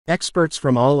Experts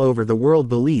from all over the world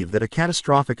believe that a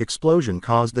catastrophic explosion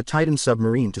caused the Titan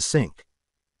submarine to sink.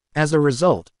 As a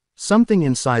result, something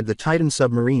inside the Titan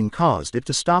submarine caused it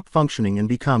to stop functioning and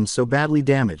become so badly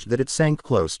damaged that it sank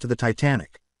close to the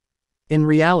Titanic. In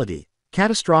reality,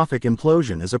 catastrophic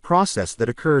implosion is a process that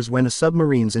occurs when a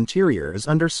submarine's interior is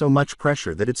under so much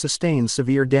pressure that it sustains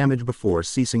severe damage before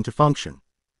ceasing to function.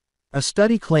 A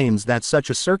study claims that such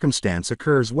a circumstance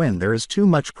occurs when there is too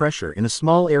much pressure in a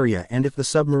small area, and if the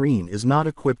submarine is not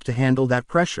equipped to handle that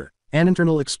pressure, an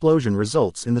internal explosion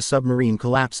results in the submarine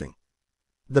collapsing.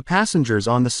 The passengers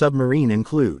on the submarine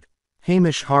include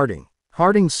Hamish Harding.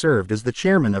 Harding served as the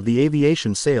chairman of the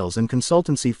aviation sales and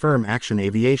consultancy firm Action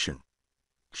Aviation.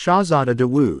 Shahzada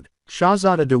Dawood.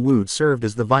 Shahzada Dawood served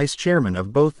as the vice chairman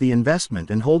of both the investment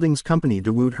and holdings company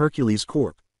Dawood Hercules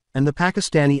Corp. And the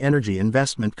Pakistani energy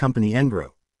investment company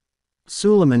Engro.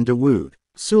 Suleiman Dawood.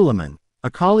 Suleiman,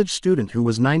 a college student who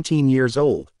was 19 years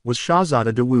old, was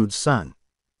Shahzada Dawood's son.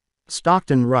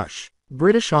 Stockton Rush.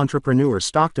 British entrepreneur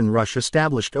Stockton Rush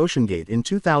established Oceangate in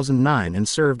 2009 and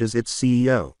served as its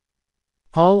CEO.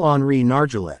 Paul-Henri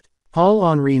Nargeolet.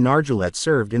 Paul-Henri Nargeolet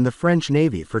served in the French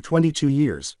Navy for 22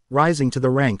 years, rising to the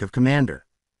rank of commander.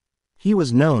 He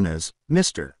was known as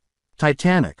Mr.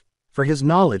 Titanic for his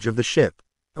knowledge of the ship.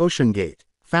 Oceangate.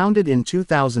 Founded in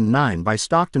 2009 by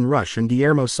Stockton Rush and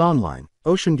Guillermo Sonline,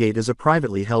 Oceangate is a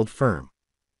privately held firm.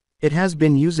 It has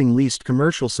been using leased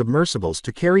commercial submersibles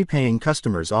to carry paying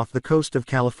customers off the coast of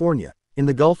California, in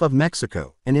the Gulf of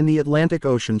Mexico, and in the Atlantic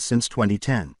Ocean since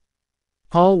 2010.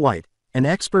 Paul White, an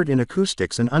expert in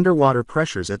acoustics and underwater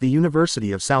pressures at the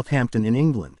University of Southampton in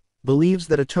England, believes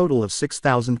that a total of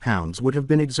 6,000 pounds would have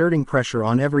been exerting pressure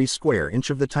on every square inch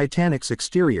of the Titanic's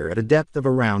exterior at a depth of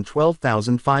around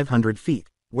 12,500 feet,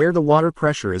 where the water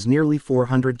pressure is nearly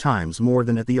 400 times more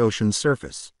than at the ocean's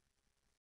surface.